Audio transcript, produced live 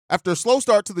After a slow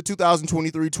start to the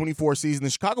 2023-24 season, the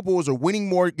Chicago Bulls are winning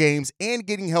more games and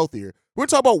getting healthier. We're going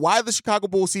to talk about why the Chicago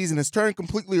Bulls season has turned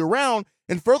completely around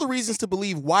and further reasons to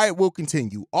believe why it will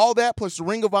continue. All that plus the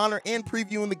Ring of Honor and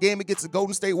previewing the game against the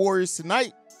Golden State Warriors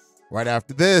tonight, right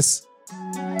after this.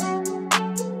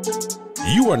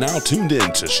 You are now tuned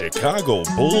in to Chicago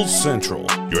Bulls Central,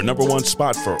 your number one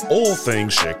spot for all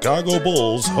things Chicago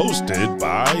Bulls, hosted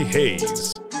by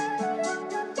Hayes.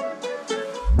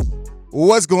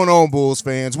 What's going on, Bulls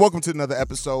fans? Welcome to another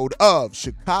episode of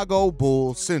Chicago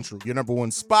Bulls Central, your number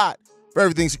one spot for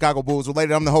everything Chicago Bulls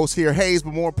related. I'm the host here, Hayes,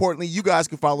 but more importantly, you guys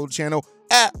can follow the channel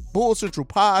at Bulls Central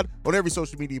Pod on every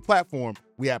social media platform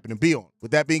we happen to be on.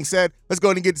 With that being said, let's go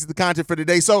ahead and get into the content for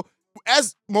today. So,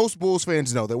 as most Bulls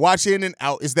fans know, that watch in and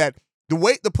out, is that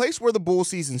the place where the Bulls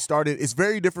season started is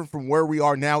very different from where we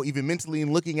are now, even mentally,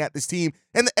 in looking at this team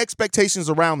and the expectations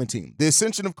around the team. The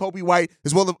ascension of Coby White,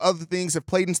 as well as other things, have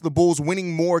played into the Bulls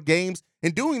winning more games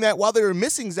and doing that while they were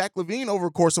missing Zach LaVine over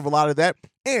the course of a lot of that.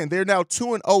 And they're now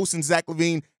 2-0 since Zach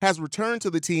LaVine has returned to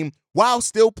the team while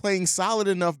still playing solid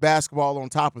enough basketball on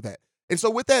top of that. And so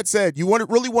with that said, you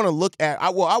really want to look at, I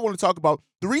want to talk about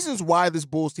the reasons why this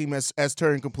Bulls team has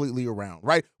turned completely around,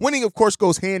 right? Winning, of course,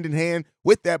 goes hand in hand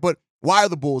with that, but why are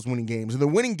the Bulls winning games? And they're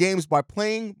winning games by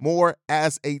playing more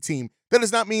as a team. That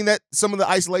does not mean that some of the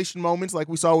isolation moments, like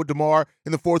we saw with DeMar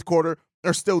in the fourth quarter,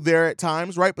 are still there at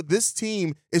times, right? But this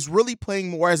team is really playing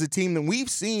more as a team than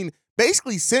we've seen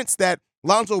basically since that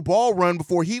Lonzo Ball run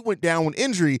before he went down with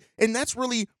injury. And that's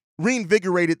really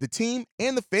reinvigorated the team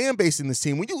and the fan base in this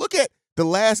team. When you look at the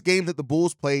last game that the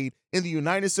Bulls played in the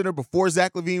United Center before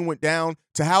Zach LaVine went down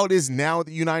to how it is now at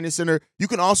the United Center, you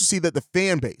can also see that the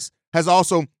fan base has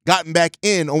also gotten back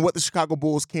in on what the Chicago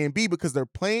Bulls can be because they're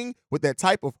playing with that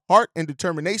type of heart and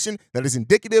determination that is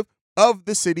indicative of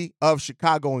the city of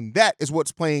Chicago, and that is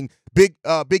what's playing big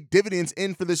dividends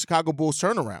in for the Chicago Bulls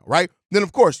turnaround, right? Then,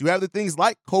 of course, you have the things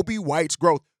like Coby White's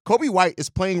growth. Coby White is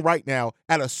playing right now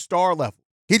at a star level.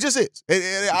 He just is.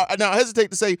 Now, I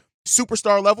hesitate to say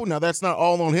superstar level. Now, that's not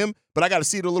all on him, but I got to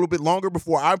see it a little bit longer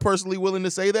before I'm personally willing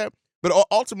to say that. But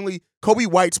ultimately, Coby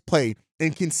White's play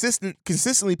and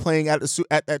consistently playing at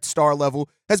that star level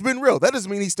has been real. That doesn't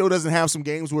mean he still doesn't have some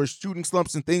games where shooting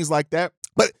slumps and things like that,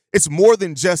 but it's more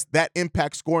than just that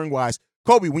impact scoring-wise.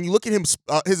 Coby, when you look at him,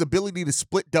 his ability to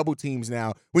split double teams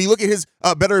now, when you look at his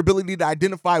better ability to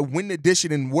identify when to dish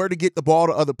it and where to get the ball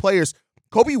to other players,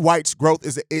 Coby White's growth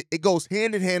it goes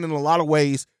hand in hand in a lot of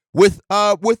ways with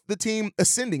the team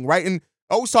ascending, right? And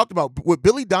I always talked about with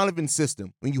Billy Donovan's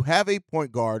system, when you have a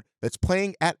point guard that's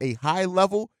playing at a high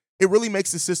level, it really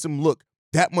makes the system look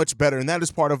that much better, and that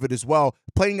is part of it as well.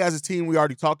 Playing as a team, we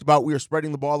already talked about, we are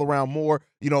spreading the ball around more.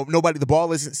 The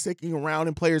ball isn't sticking around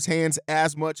in players' hands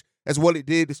as much as what it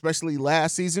did, especially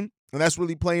last season, and that's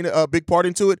really playing a big part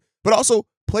into it. But also,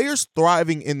 players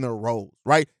thriving in their roles,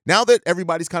 right? Now that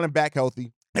everybody's kind of back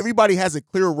healthy, everybody has a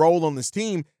clear role on this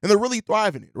team, and they're really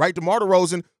thriving it, right? DeMar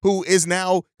DeRozan, who is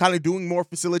now kind of doing more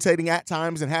facilitating at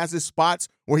times and has his spots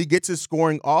where he gets his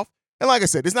scoring off. And like I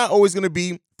said, it's not always going to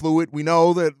be fluid. We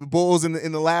know that the Bulls in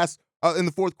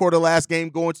the fourth quarter last game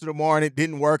going to DeMar and it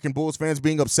didn't work, and Bulls fans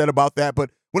being upset about that.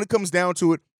 But when it comes down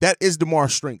to it, that is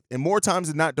DeMar's strength. And more times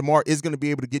than not, DeMar is going to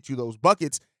be able to get you those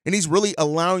buckets, and he's really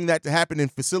allowing that to happen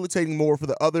and facilitating more for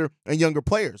the other and younger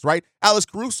players, right? Alex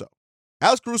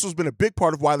Caruso's been a big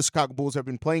part of why the Chicago Bulls have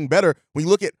been playing better. When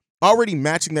you look at already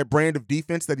matching that brand of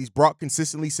defense that he's brought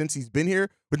consistently since he's been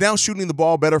here, but now shooting the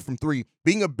ball better from three,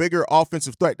 being a bigger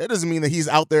offensive threat. That doesn't mean that he's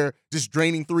out there just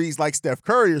draining threes like Steph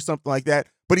Curry or something like that,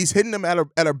 but he's hitting them at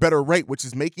a better rate, which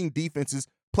is making defenses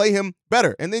play him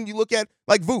better. And then you look at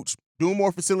like Vooch, doing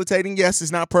more facilitating. Yes,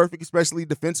 it's not perfect, especially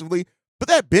defensively, but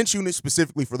that bench unit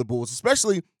specifically for the Bulls,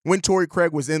 especially when Torrey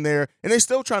Craig was in there, and they're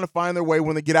still trying to find their way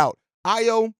when they get out.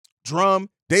 Ayo, Drum,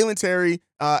 Dalen Terry,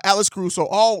 Alex Caruso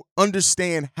all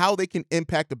understand how they can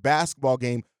impact the basketball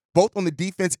game, both on the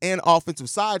defense and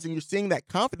offensive sides, and you're seeing that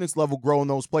confidence level grow in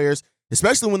those players,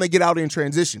 especially when they get out in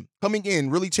transition, coming in,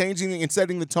 really changing and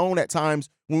setting the tone at times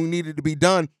when we needed to be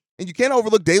done. And you can't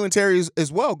overlook Dalen Terry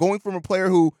as well, going from a player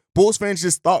who Bulls fans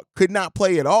just thought could not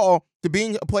play at all to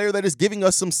being a player that is giving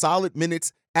us some solid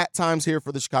minutes at times here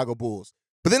for the Chicago Bulls.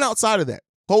 But then outside of that,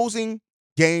 closing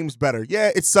games better. Yeah,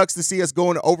 it sucks to see us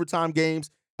go into overtime games,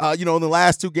 in the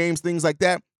last two games, things like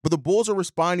that. But the Bulls are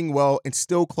responding well and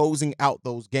still closing out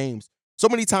those games. So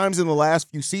many times in the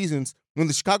last few seasons, when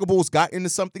the Chicago Bulls got into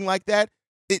something like that,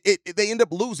 they end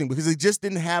up losing because they just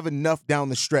didn't have enough down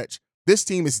the stretch. This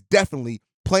team is definitely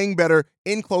playing better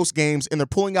in close games, and they're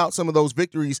pulling out some of those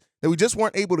victories that we just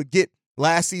weren't able to get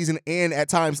last season and at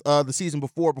times the season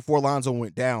before Lonzo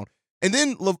went down. And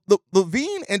then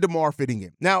LaVine and DeMar fitting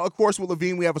in. Now, of course, with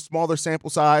LaVine, we have a smaller sample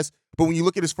size, but when you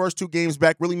look at his first 2 games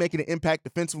back, really making an impact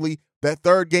defensively, that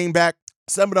third game back,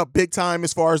 sum it up big time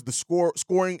as far as the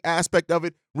scoring aspect of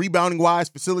it, rebounding-wise,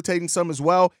 facilitating some as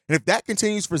well. And if that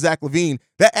continues for Zach LaVine,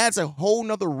 that adds a whole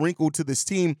nother wrinkle to this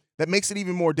team that makes it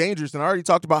even more dangerous. And I already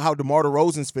talked about how DeMar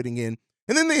DeRozan's fitting in.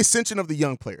 And then the ascension of the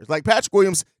young players. Like Patrick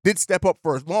Williams did step up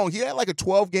for as long. He had like a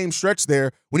 12-game stretch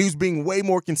there when he was being way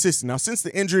more consistent. Now, since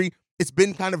the injury, it's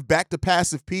been kind of back to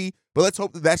passive P, but let's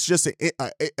hope that that's just an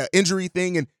injury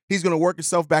thing and he's going to work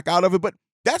himself back out of it. But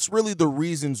that's really the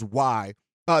reasons why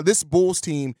this Bulls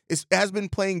team has been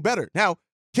playing better. Now,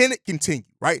 can it continue,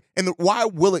 right? And why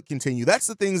will it continue? That's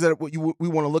the things that we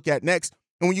want to look at next.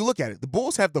 And when you look at it, the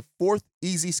Bulls have the 4th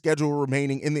easy schedule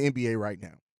remaining in the NBA right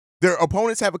now. Their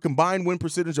opponents have a combined win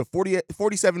percentage of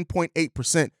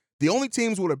 47.8%. The only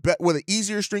teams with an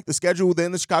easier strength of schedule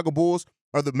than the Chicago Bulls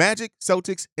are the Magic,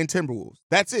 Celtics, and Timberwolves.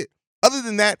 That's it. Other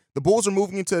than that, the Bulls are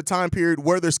moving into a time period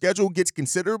where their schedule gets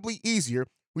considerably easier.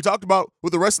 We talked about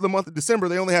with the rest of the month of December,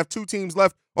 they only have 2 teams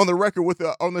left on their record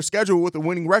on their schedule with a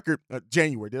winning record.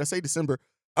 January, did I say December?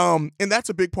 And that's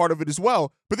a big part of it as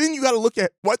well. But then you got to look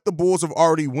at what the Bulls have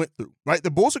already went through, right?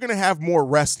 The Bulls are going to have more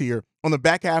rest here on the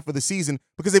back half of the season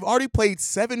because they've already played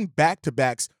 7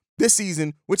 back-to-backs this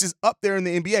season, which is up there in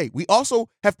the NBA. We also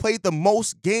have played the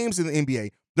most games in the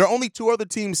NBA. There are only 2 other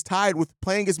teams tied with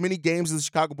playing as many games as the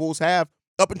Chicago Bulls have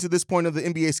up until this point of the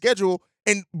NBA schedule.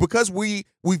 And because we've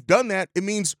done that, it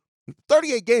means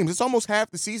 38 games. It's almost half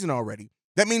the season already.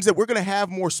 That means that we're going to have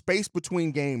more space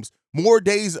between games, more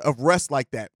days of rest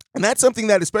like that. And that's something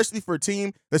that, especially for a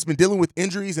team that's been dealing with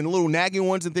injuries and little nagging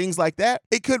ones and things like that,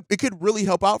 it could really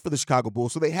help out for the Chicago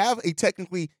Bulls. So they have a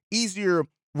technically easier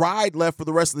ride left for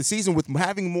the rest of the season with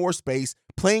having more space,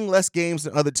 playing less games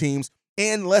than other teams,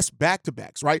 and less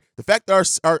back-to-backs, right? The fact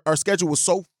that our schedule was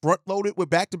so front-loaded with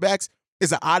back-to-backs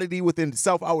is an oddity within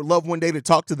itself. I would love one day to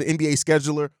talk to the NBA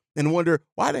scheduler and wonder,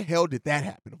 why the hell did that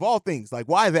happen? Of all things, like,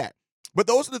 why that? But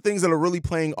those are the things that are really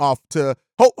playing off to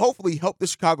hopefully help the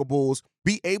Chicago Bulls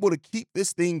be able to keep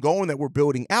this thing going that we're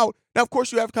building out. Now, of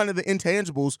course, you have kind of the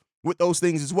intangibles with those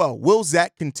things as well. Will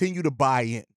Zach continue to buy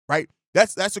in, right?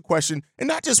 That's a question. And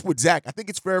not just with Zach. I think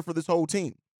it's fair for this whole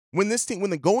team. When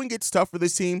the going gets tough for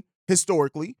this team,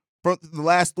 historically, for the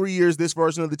last 3 years this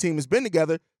version of the team has been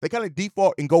together, they kind of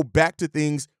default and go back to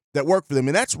things that work for them.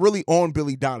 And that's really on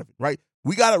Billy Donovan, right?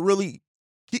 We got to really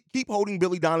keep holding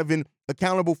Billy Donovan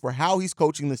accountable for how he's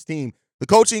coaching this team. The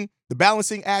coaching, the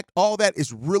balancing act, all that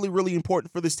is really, really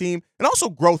important for this team. And also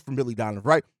growth from Billy Donovan,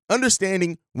 right?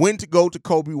 Understanding when to go to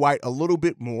Coby White a little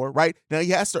bit more, right? Now, he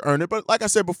has to earn it. But like I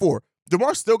said before,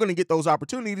 DeMar's still going to get those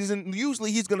opportunities, and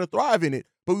usually he's going to thrive in it.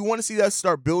 But we want to see us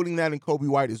start building that in Coby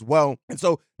White as well. And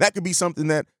so that could be something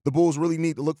that the Bulls really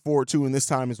need to look forward to in this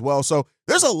time as well. So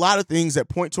there's a lot of things that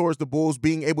point towards the Bulls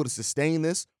being able to sustain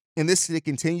this and this to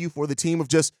continue for the team of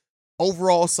just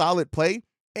overall solid play.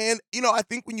 And, I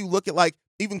think when you look at like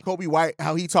even Coby White,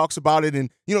 how he talks about it, and,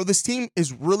 this team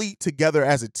is really together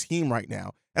as a team right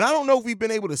now. And I don't know if we've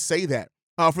been able to say that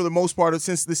for the most part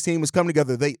since this team has come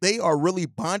together. They are really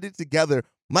bonded together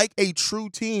like a true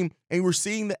team, and we're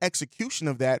seeing the execution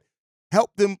of that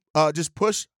help them just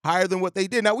push higher than what they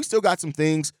did. Now, we still got some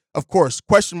things, of course,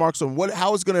 question marks on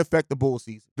how it's going to affect the Bulls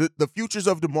season. The futures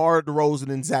of DeMar DeRozan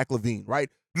and Zach LaVine, right?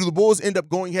 Do the Bulls end up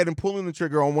going ahead and pulling the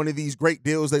trigger on one of these great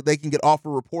deals that they can get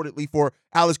offered reportedly for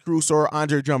Alex Caruso or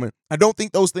Andre Drummond? I don't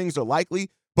think those things are likely,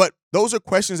 but those are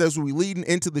questions as we lead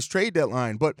into this trade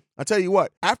deadline. But I tell you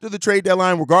what, after the trade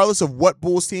deadline, regardless of what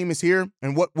Bulls team is here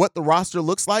and what the roster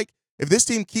looks like, if this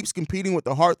team keeps competing with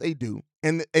the heart they do,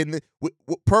 and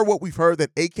per what we've heard,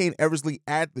 that AK and Eversley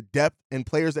add the depth and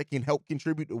players that can help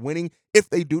contribute to winning if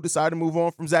they do decide to move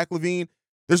on from Zach LaVine,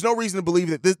 there's no reason to believe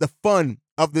that the fun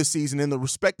of this season and the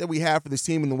respect that we have for this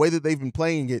team and the way that they've been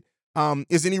playing it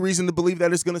is any reason to believe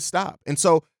that it's going to stop. And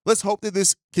so let's hope that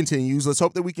this continues. Let's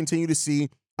hope that we continue to see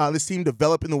this team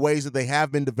develop in the ways that they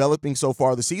have been developing so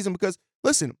far this season. Because,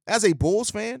 listen, as a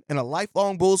Bulls fan and a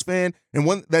lifelong Bulls fan and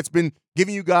one that's been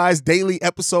giving you guys daily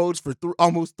episodes for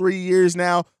almost 3 years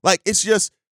now, like, it's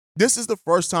just, this is the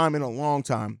first time in a long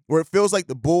time where it feels like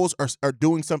the Bulls are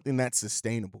doing something that's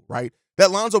sustainable, right? That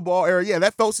Lonzo Ball era, yeah,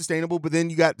 that felt sustainable, but then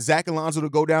you got Zach and Lonzo to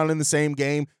go down in the same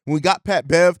game. When we got Pat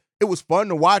Bev, it was fun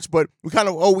to watch, but we kind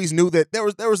of always knew that there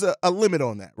was a limit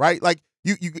on that, right? Like,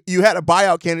 you had a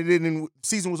buyout candidate and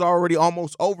season was already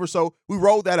almost over, so we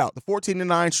rolled that out. The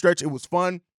 14-9 stretch, it was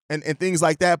fun and things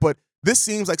like that, but this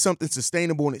seems like something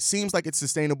sustainable, and it seems like it's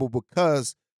sustainable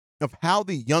because of how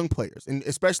the young players, and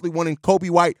especially one in Coby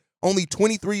White, only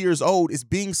 23 years old, is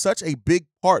being such a big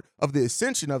part of the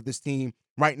ascension of this team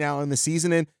right now in the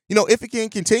season. And, if it can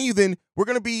continue, then we're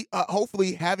going to be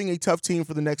hopefully having a tough team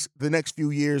for the next few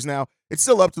years. Now, it's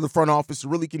still up to the front office to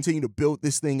really continue to build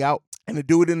this thing out and to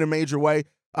do it in a major way.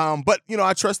 But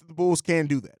I trust that the Bulls can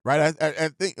do that, right? I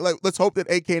think let's hope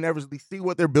that AK and Eversley see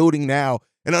what they're building now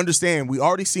and understand we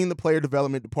already seen the player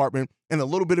development department and a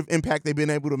little bit of impact they've been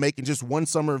able to make in just one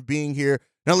summer of being here.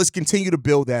 Now let's continue to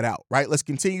build that out, right? Let's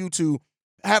continue to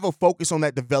have a focus on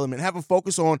that development, have a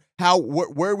focus on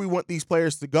where we want these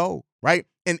players to go, right?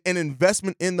 And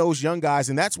investment in those young guys.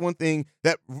 And that's one thing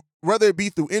that, whether it be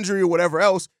through injury or whatever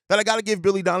else, that I got to give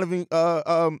Billy Donovan,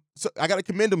 I got to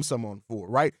commend him someone for,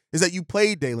 right? Is that you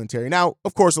played Dalen Terry. Now,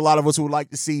 of course, a lot of us would like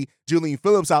to see Julian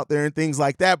Phillips out there and things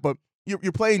like that, but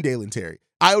you're playing Dalen Terry.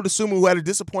 Ayo Dosunmu, who had a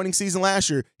disappointing season last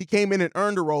year, he came in and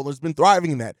earned a role and has been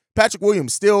thriving in that. Patrick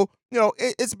Williams still,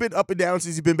 it's been up and down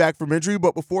since he's been back from injury,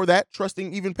 but before that,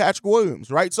 trusting even Patrick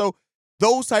Williams, right? So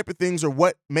those type of things are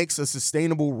what makes a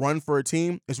sustainable run for a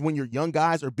team, is when your young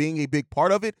guys are being a big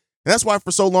part of it. And that's why for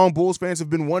so long, Bulls fans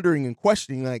have been wondering and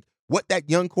questioning, like, what that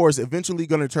young core is eventually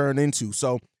going to turn into.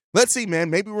 So let's see, man.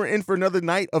 Maybe we're in for another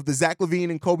night of the Zach LaVine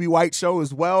and Kobe White show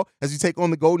as well, as you take on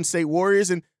the Golden State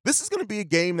Warriors. And this is going to be a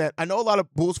game that I know a lot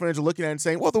of Bulls fans are looking at and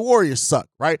saying, well, the Warriors suck,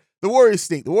 right? The Warriors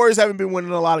stink. The Warriors haven't been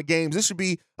winning a lot of games. This should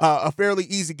be a fairly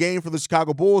easy game for the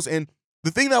Chicago Bulls. And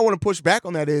the thing that I want to push back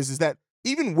on that is that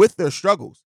even with their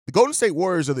struggles, the Golden State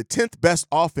Warriors are the 10th best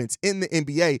offense in the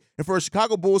NBA. And for a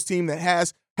Chicago Bulls team that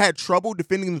has had trouble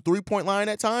defending the three-point line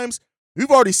at times,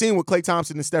 we've already seen what Klay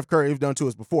Thompson and Steph Curry have done to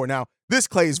us before. Now, this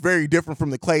Klay is very different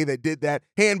from the Klay that did that.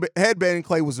 Headband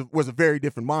Klay was a very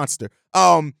different monster.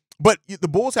 But the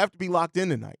Bulls have to be locked in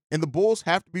tonight, and the Bulls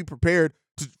have to be prepared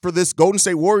for this Golden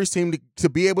State Warriors team to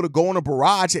be able to go on a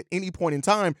barrage at any point in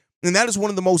time. And that is one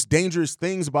of the most dangerous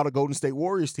things about a Golden State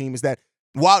Warriors team, is that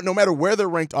while no matter where they're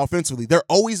ranked offensively, they're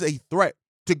always a threat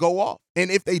to go off.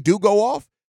 And if they do go off,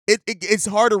 it's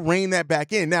hard to rein that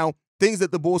back in. Now, things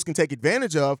that the Bulls can take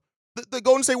advantage of, the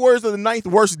Golden State Warriors are the 9th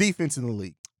worst defense in the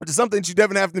league, which is something that you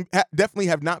definitely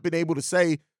have not been able to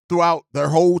say throughout their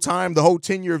whole time, the whole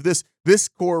tenure of this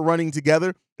core running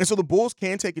together. And so the Bulls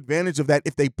can take advantage of that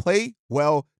if they play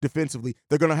well defensively.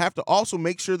 They're going to have to also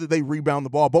make sure that they rebound the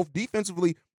ball, both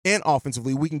defensively and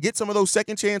offensively. We can get some of those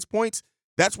second chance points.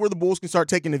 That's where the Bulls can start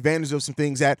taking advantage of some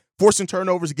things, at forcing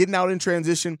turnovers, getting out in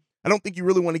transition. I don't think you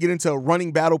really want to get into a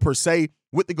running battle per se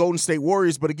with the Golden State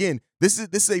Warriors. But again, this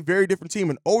is a very different team,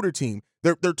 an older team.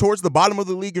 They're towards the bottom of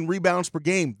the league in rebounds per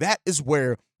game. That is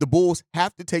where the Bulls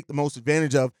have to take the most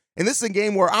advantage of. And this is a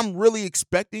game where I'm really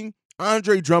expecting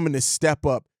Andre Drummond to step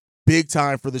up big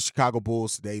time for the Chicago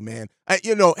Bulls today, man.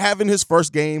 Having his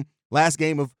last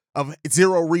game of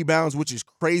 0 rebounds, which is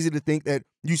crazy to think that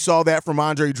you saw that from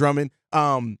Andre Drummond.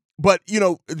 But,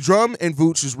 Drum and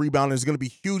Vooch's rebounding is going to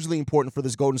be hugely important for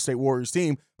this Golden State Warriors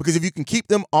team, because if you can keep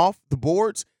them off the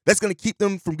boards, that's going to keep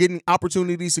them from getting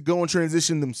opportunities to go and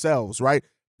transition themselves, right?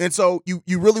 And so you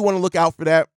really want to look out for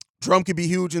that. Drum can be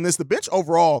huge in this. The bench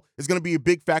overall is going to be a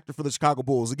big factor for the Chicago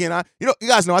Bulls. Again, you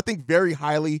guys know I think very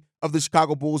highly of the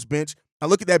Chicago Bulls bench. I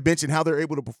look at that bench and how they're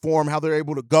able to perform, how they're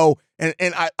able to go, and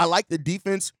I like the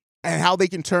defense and how they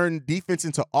can turn defense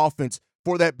into offense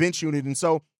for that bench unit. And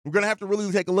so we're going to have to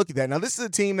really take a look at that. Now, this is a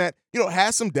team that,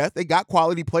 has some depth. They got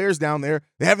quality players down there.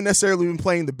 They haven't necessarily been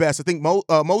playing the best. I think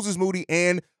Moses Moody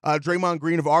and Draymond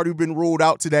Green have already been ruled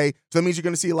out today. So that means you're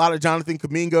going to see a lot of Jonathan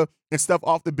Kuminga and stuff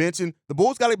off the bench. And the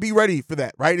Bulls got to be ready for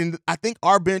that, right? And I think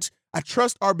I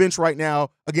trust our bench right now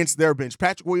against their bench.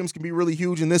 Patrick Williams can be really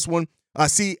huge in this one.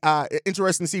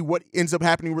 Interesting to see what ends up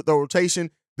happening with the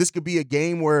rotation. This could be a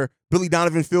game where Billy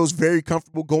Donovan feels very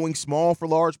comfortable going small for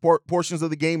large portions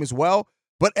of the game as well.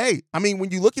 But, hey,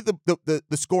 when you look at the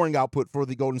scoring output for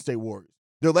the Golden State Warriors,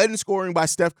 they're led in scoring by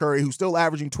Steph Curry, who's still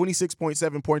averaging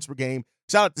 26.7 points per game.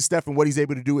 Shout out to Steph and what he's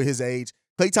able to do at his age.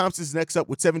 Klay Thompson's next up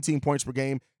with 17 points per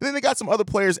game. And then they got some other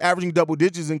players averaging double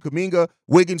digits in Kuminga,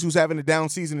 Wiggins, who's having a down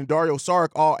season, and Dario Saric,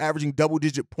 all averaging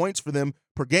double-digit points for them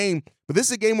per game. But this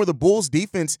is a game where the Bulls'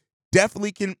 defense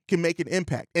definitely can make an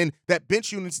impact. And that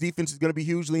bench unit's defense is going to be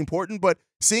hugely important. But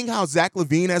seeing how Zach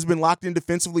LaVine has been locked in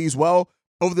defensively as well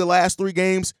over the last 3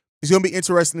 games, it's going to be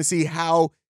interesting to see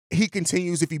how he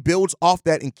continues, if he builds off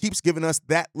that and keeps giving us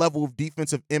that level of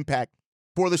defensive impact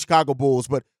for the Chicago Bulls.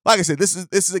 But like I said, this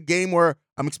is a game where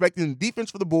I'm expecting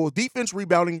defense for the Bulls, defense,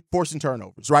 rebounding, forcing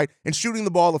turnovers, right? And shooting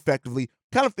the ball effectively,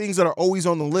 kind of things that are always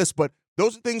on the list. But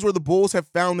those are things where the Bulls have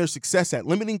found their success at,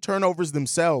 limiting turnovers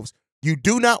themselves. You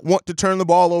do not want to turn the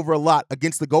ball over a lot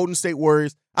against the Golden State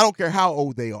Warriors. I don't care how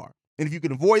old they are. And if you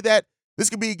can avoid that, this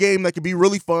could be a game that could be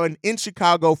really fun in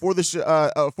Chicago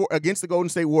against the Golden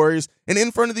State Warriors and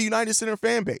in front of the United Center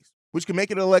fan base. which can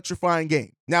make it an electrifying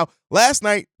game. Now, last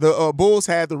night, the Bulls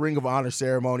had the Ring of Honor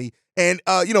ceremony. And,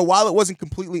 while it wasn't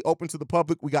completely open to the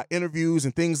public, we got interviews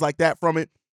and things like that from it.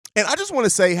 And I just want to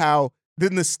say how the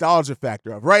nostalgia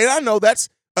factor of, right? And I know that's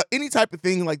any type of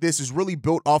thing like this is really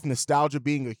built off nostalgia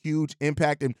being a huge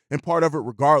impact and part of it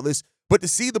regardless. But to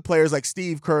see the players like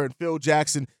Steve Kerr and Phil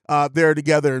Jackson there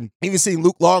together, and even seeing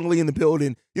Luke Longley in the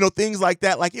building, things like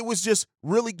that, like it was just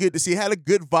really good to see. It had a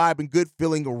good vibe and good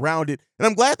feeling around it. And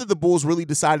I'm glad that the Bulls really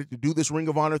decided to do this Ring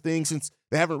of Honor thing since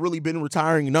they haven't really been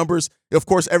retiring numbers. Of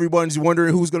course, everyone's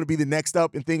wondering who's going to be the next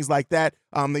up and things like that.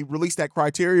 They released that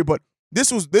criteria, but this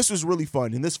was really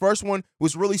fun. And this first one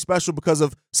was really special because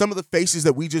of some of the faces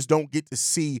that we just don't get to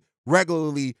see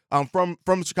regularly from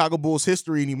Chicago Bulls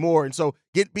history anymore. And so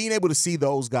being able to see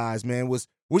those guys, man, was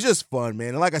just fun, man.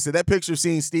 And like I said, that picture of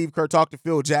seeing Steve Kerr talk to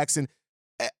Phil Jackson,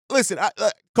 listen,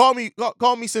 call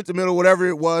me sentimental, whatever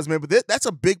it was, man, but that's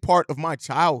a big part of my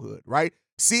childhood, right?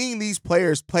 Seeing these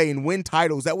players play and win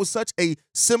titles, that was such a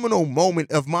seminal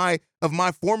moment of my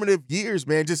formative years,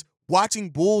 man, just watching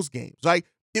Bulls games. Like,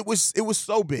 it was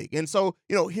so big. And so,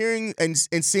 hearing and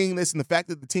seeing this and the fact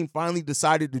that the team finally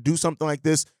decided to do something like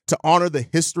this to honor the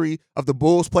history of the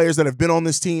Bulls players that have been on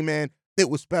this team, man, it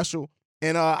was special.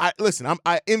 And I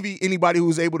envy anybody who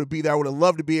was able to be there. I would have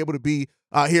loved to be able to be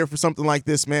here for something like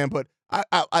this, man. But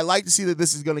I like to see that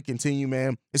this is going to continue,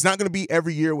 man. It's not going to be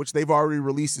every year, which they've already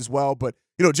released as well. But,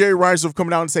 Jerry Reinsdorf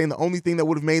coming out and saying the only thing that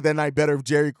would have made that night better if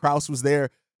Jerry Krause was there.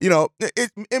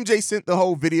 MJ sent the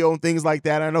whole video and things like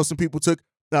that. I know some people took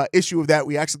issue of that.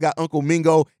 We actually got Uncle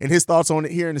Mingo and his thoughts on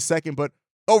it here in a second. But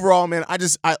overall, man,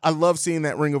 I love seeing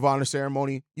that Ring of Honor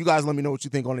ceremony. You guys let me know what you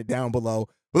think on it down below.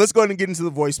 But let's go ahead and get into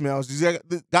the voicemails.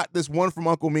 You got this one from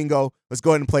Uncle Mingo. Let's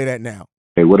go ahead and play that now.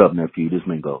 Hey, what up, nephew? This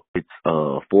Mingo. It's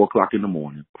 4 o'clock in the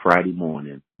morning, Friday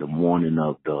morning, the morning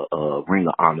of the Ring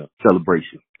of Honor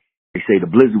celebration. They say the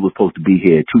blizzard was supposed to be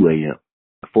here at 2 a.m.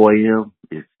 At 4 a.m.,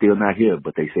 it's still not here,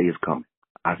 but they say it's coming.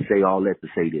 I say all that to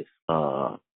say this.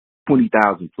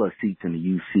 20,000 plus seats in the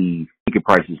UC. Ticket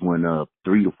prices went up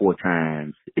 3 to 4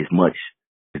 times as much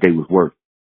as they was worth.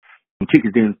 Them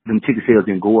ticket sales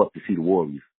didn't go up to see the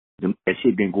Warriors. That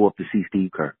shit didn't go up to see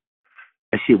Steve Kerr.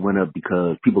 That shit went up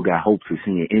because people got hopes of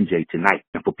seeing MJ tonight.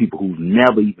 And for people who've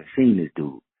never even seen this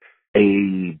dude,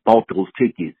 they bought those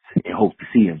tickets in hopes to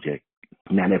see MJ.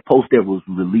 Now, that post that was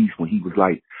released when he was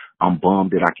like, I'm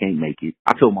bummed that I can't make it.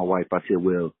 I told my wife, I said,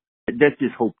 well, let's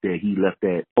just hope that he left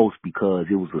that post because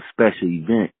it was a special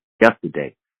event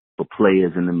yesterday for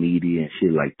players in the media and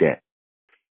shit like that.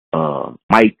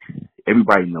 Mike,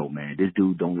 everybody know, man, this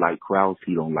dude don't like Krause.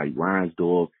 He don't like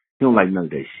Reinsdorf. He don't like none of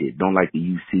that shit. Don't like the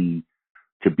UC.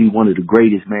 To be one of the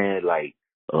greatest, man, like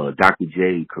Dr.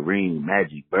 J, Kareem,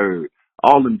 Magic, Bird,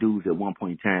 all them dudes at one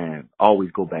point in time always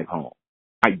go back home.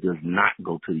 Mike does not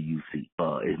go to the UC.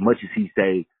 As much as he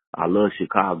say, I love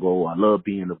Chicago, I love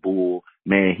being a Bull,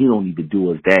 man, he don't even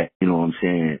do us that, you know what I'm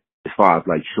saying, as far as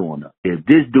like showing up. If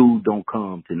this dude don't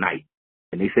come tonight,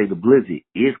 and they say the blizzard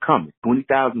is coming,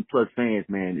 20,000 plus fans,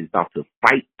 man, is about to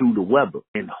fight through the weather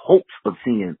in hopes of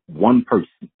seeing one person,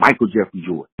 Michael Jeffrey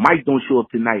Jordan. Mike don't show up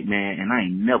tonight, man, and I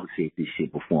ain't never said this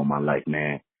shit before in my life,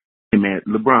 man. Hey, man,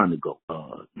 LeBron to go.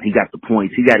 He got the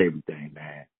points, he got everything,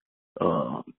 man.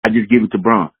 I just give it to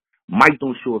Bron. Mike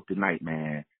don't show up tonight,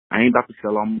 man. I ain't about to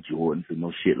sell all my Jordans and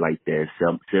no shit like that.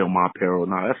 Sell my apparel.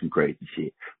 Nah, that's some crazy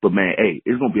shit. But man, hey,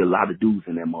 it's gonna be a lot of dudes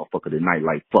in that motherfucker tonight.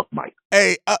 Like, fuck Mike.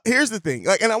 Hey, here's the thing,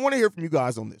 and I want to hear from you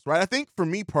guys on this, right? I think for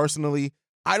me personally,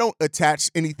 I don't attach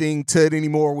anything to it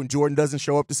anymore when Jordan doesn't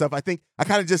show up to stuff. I think I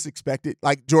kind of just expect it,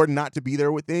 like Jordan not to be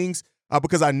there with things,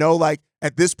 because I know, like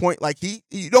at this point, like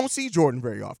you don't see Jordan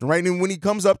very often, right? And when he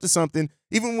comes up to something,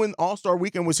 even when All-Star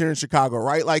Weekend was here in Chicago,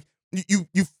 right? Like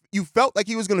you felt like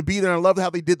he was going to be there. And I love how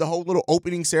they did the whole little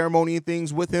opening ceremony and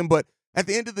things with him. But at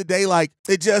the end of the day, like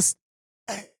it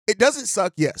doesn't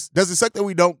suck. Yes. Does it suck that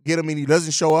we don't get him and he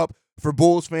doesn't show up for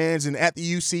Bulls fans and at the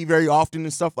UC very often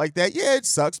and stuff like that? Yeah, it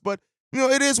sucks. But,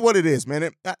 it is what it is,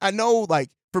 man. I know, like,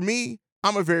 for me,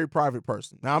 I'm a very private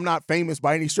person. Now, I'm not famous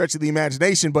by any stretch of the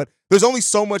imagination, but there's only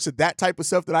so much of that type of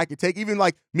stuff that I could take. Even,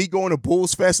 like, me going to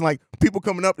Bulls Fest and, like, people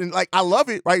coming up and, like, I love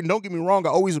it, right? And don't get me wrong, I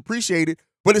always appreciate it.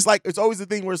 But it's like, it's always the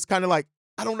thing where it's kind of like,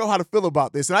 I don't know how to feel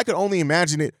about this. And I could only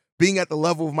imagine it being at the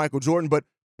level of Michael Jordan. But,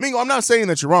 Mingo, I'm not saying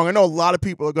that you're wrong. I know a lot of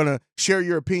people are going to share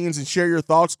your opinions and share your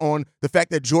thoughts on the fact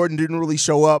that Jordan didn't really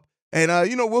show up. And,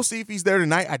 we'll see if he's there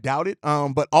tonight. I doubt it.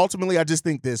 But ultimately, I just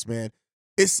think this, man.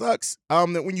 It sucks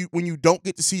that when you don't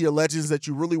get to see your legends that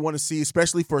you really want to see,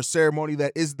 especially for a ceremony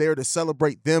that is there to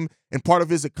celebrate them and part of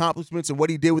his accomplishments and what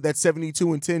he did with that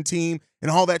 72-10 team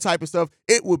and all that type of stuff,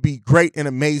 it would be great and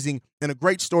amazing and a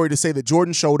great story to say that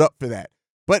Jordan showed up for that.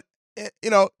 But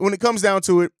when it comes down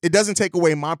to it, it doesn't take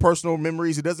away my personal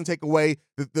memories. It doesn't take away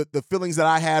the feelings that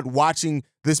I had watching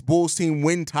this Bulls team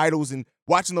win titles and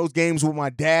watching those games with my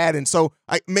dad. And so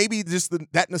maybe just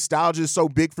that nostalgia is so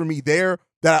big for me there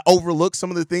that I overlook some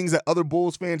of the things that other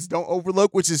Bulls fans don't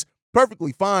overlook, which is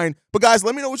perfectly fine. But guys,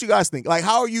 let me know what you guys think. Like,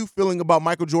 how are you feeling about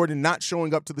Michael Jordan not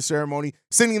showing up to the ceremony,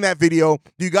 sending that video?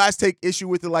 Do you guys take issue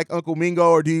with it like Uncle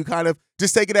Mingo, or do you kind of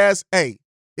just take it as, hey,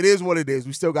 it is what it is.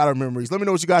 We still got our memories. Let me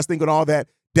know what you guys think on all that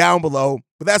down below.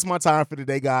 But that's my time for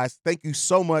today, guys. Thank you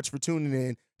so much for tuning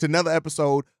in to another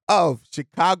episode of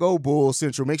Chicago Bulls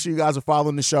Central. Make sure you guys are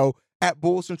following the show at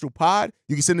Bulls Central Pod.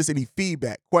 You can send us any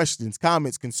feedback, questions,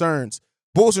 comments, concerns,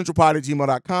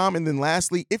 bullcentralpod@gmail.com. And then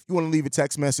lastly, if you want to leave a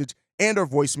text message and or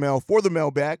voicemail for the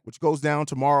mailbag, which goes down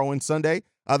tomorrow and Sunday,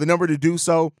 the number to do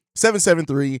so,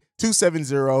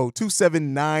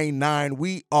 773-270-2799.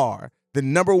 We are the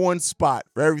number one spot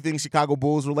for everything Chicago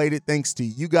Bulls related, thanks to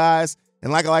you guys. And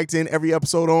like I like to end every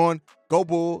episode on, go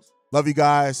Bulls. Love you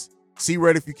guys. See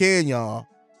red if you can, y'all.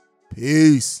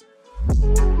 Peace.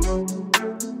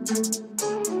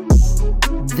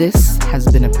 This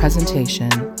has been a presentation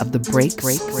of the Break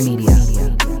Media.